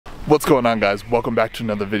What's going on, guys? Welcome back to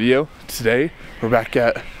another video. Today we're back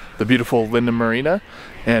at the beautiful Linden Marina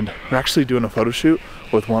and we're actually doing a photo shoot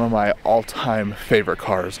with one of my all-time favorite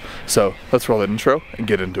cars. So let's roll that intro and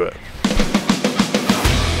get into it.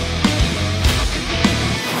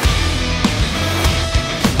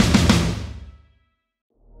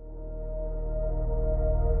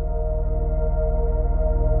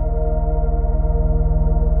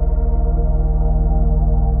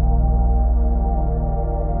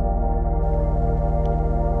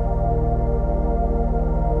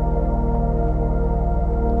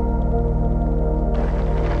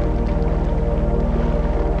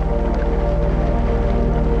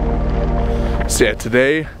 So yeah,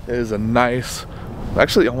 today is a nice,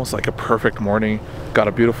 actually almost like a perfect morning. Got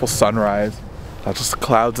a beautiful sunrise, just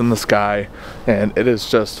clouds in the sky, and it is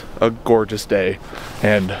just a gorgeous day.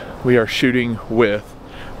 And we are shooting with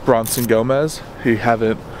Bronson Gomez. If you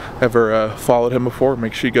haven't ever followed him before,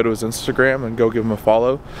 make sure you go to his Instagram and go give him a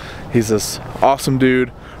follow. He's this awesome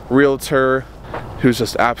dude, realtor, who's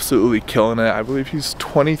just absolutely killing it. I believe he's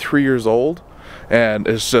 23 years old, and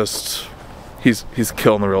it's just, he's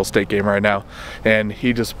killing the real estate game right now. And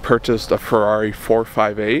he just purchased a Ferrari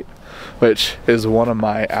 458, which is one of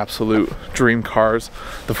my absolute dream cars.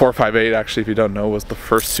 The 458, actually, if you don't know, was the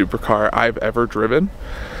first supercar I've ever driven.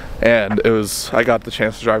 And I got the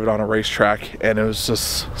chance to drive it on a racetrack, and it was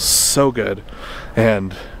just so good.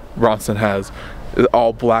 And Bronson has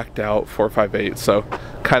all blacked out 458, so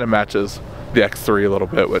kind of matches the X3 a little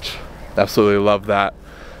bit, which absolutely love that.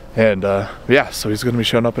 And yeah, so he's going to be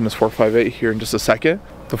showing up in his 458 here in just a second.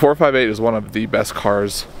 The 458 is one of the best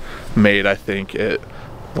cars made, I think. The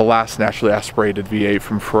last naturally aspirated V8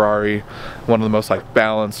 from Ferrari, one of the most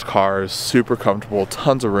balanced cars, super comfortable,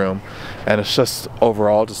 tons of room, and it's just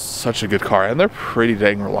overall just such a good car. And they're pretty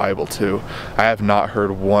dang reliable too. I have not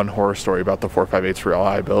heard one horror story about the 458's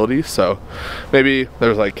reliability, so maybe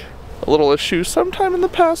there's a little issue sometime in the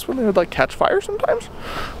past when they would catch fire sometimes,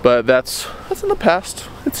 but that's in the past.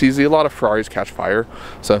 It's easy. A lot of Ferraris catch fire,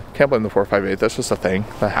 so can't blame the 458. That's just a thing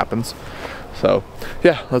that happens. So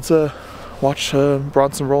yeah, let's watch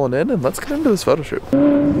Bronson rolling in, and let's get into this photo shoot.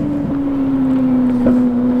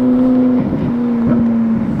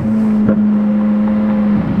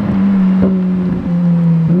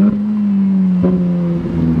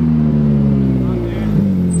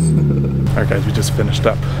 Alright guys, we just finished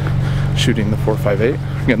up shooting the 458.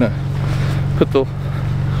 I'm gonna put the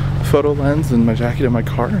photo lens and my jacket in my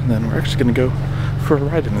car, and then we're actually gonna go for a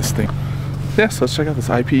ride in this thing. Yeah, so let's check out this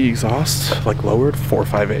iPE exhaust, lowered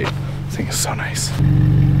 458. This thing is so nice.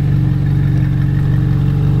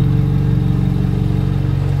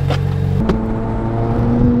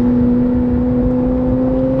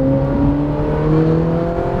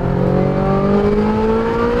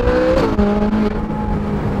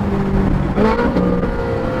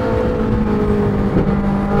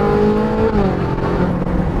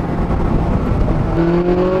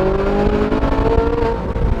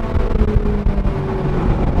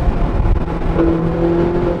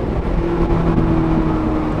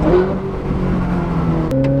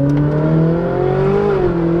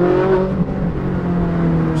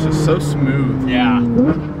 So smooth. Yeah.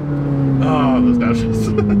 Oh, those downshifts.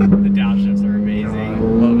 The downshifts are amazing. Oh,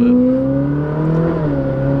 love it.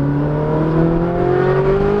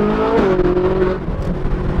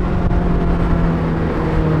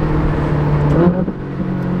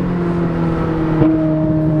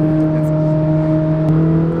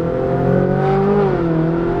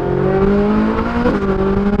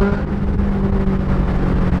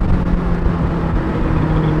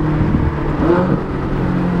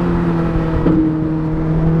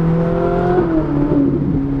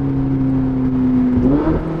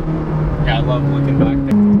 Yeah, I love looking back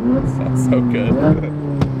there. That sounds so good.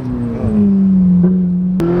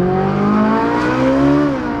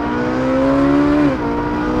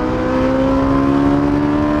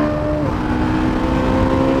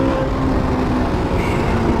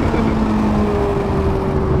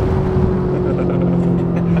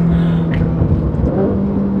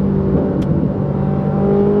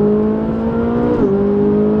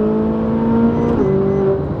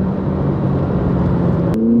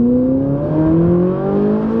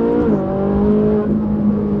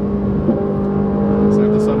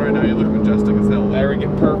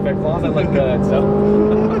 Perfect, as long as I look good, so.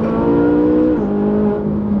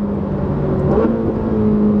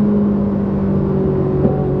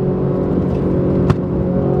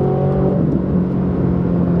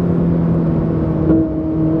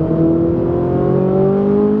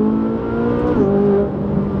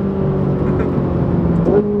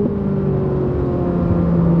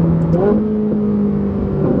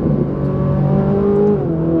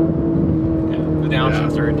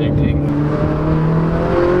 fast are addicting.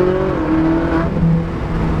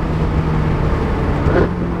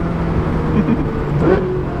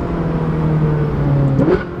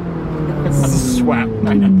 Swap.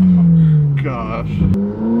 Gosh.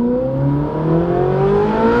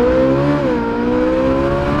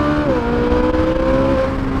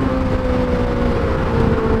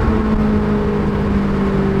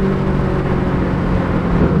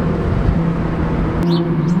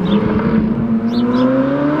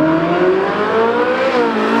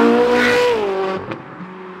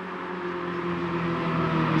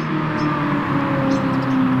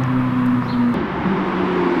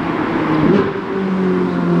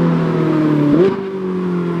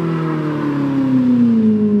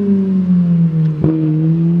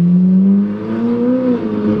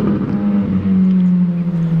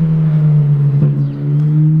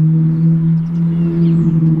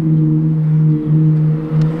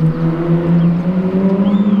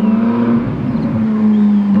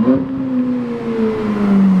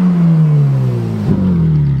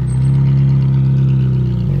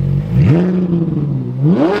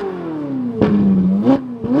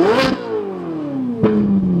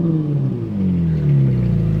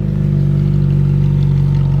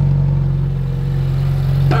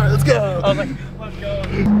 I was like, let's go.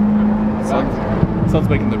 Sun's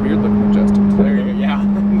making the beard look majestic today. There you go. Yeah,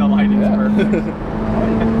 the light is perfect.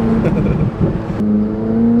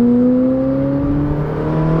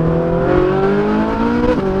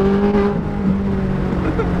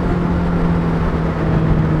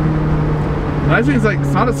 Nice thing is, like,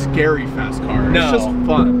 it's not a scary fast car. No. It's just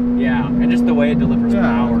fun. Yeah, and just the way it delivers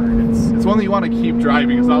power. It's one that you want to keep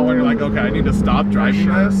driving. It's not when you're like, okay, I need to stop driving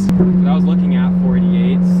this. I was looking at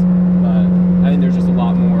 488s, but I think there's just a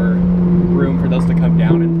lot more room for those to come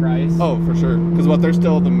down in price. Oh, for sure. Because what, they're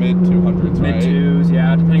still the mid 200s, right? Mid 2s,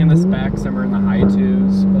 yeah, depending on the specs. Some are in the high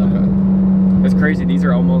 2s, but it's crazy. These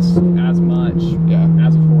are almost as much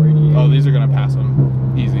as a 488. Oh, these are gonna pass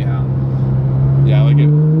them easy. Yeah, like it.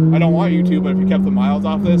 I don't want you to, but if you kept the miles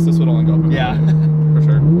off this would only go up a million, for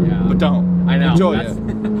sure. Yeah, but don't. I know. Enjoy it.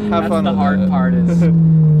 Have fun. The hard part is.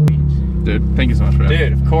 Dude, thank you so much for that.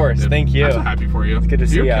 Dude, of course. Dude, thank you. I'm so happy for you. It's good to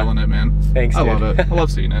see you. You're killing it, man. Thanks, dude. I love it. I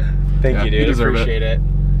love seeing it. Thank you, dude. You deserve Appreciate it.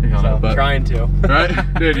 So, I'm trying to.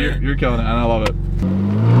 Right? Dude, you're killing it, and I love it.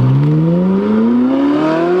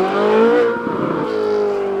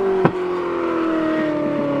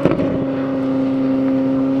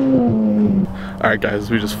 Alright guys,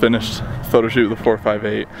 we just finished photo shoot with the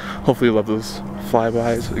 458. Hopefully you love those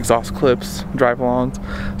flybys, exhaust clips,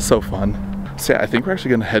 drive-alongs. So fun. So yeah, I think we're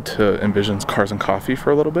actually gonna head to Envision's Cars and Coffee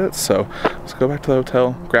for a little bit. So let's go back to the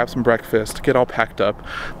hotel, grab some breakfast, get all packed up,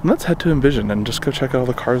 and let's head to Envision and just go check out all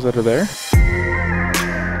the cars that are there.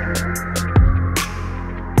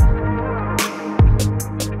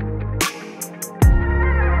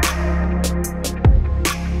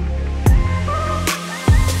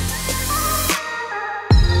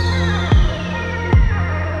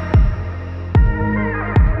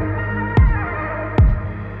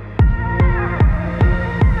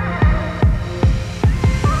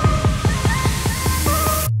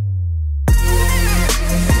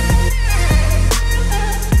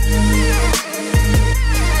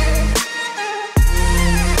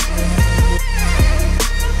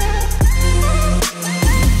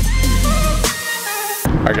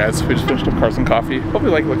 Alright guys, we just finished up Cars and Coffee. Hope you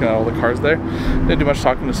like looking at all the cars there. Didn't do much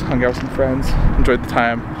talking, just hung out with some friends, enjoyed the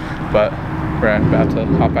time, but we're about to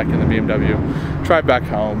hop back in the BMW, drive back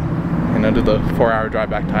home, and then do the 4-hour drive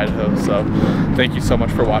back to Idaho. So thank you so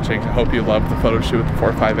much for watching. I hope you loved the photo shoot with the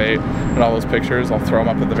 458 and all those pictures. I'll throw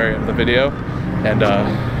them up at the very end of the video. And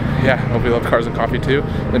yeah, I hope you love Cars and Coffee too.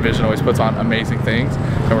 Envision always puts on amazing things,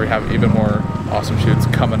 and we have even more awesome shoots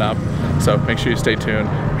coming up. So make sure you stay tuned.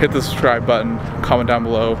 Hit the subscribe button, comment down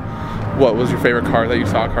below what was your favorite car that you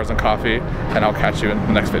saw at Cars and Coffee, and I'll catch you in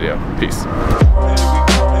the next video. Peace.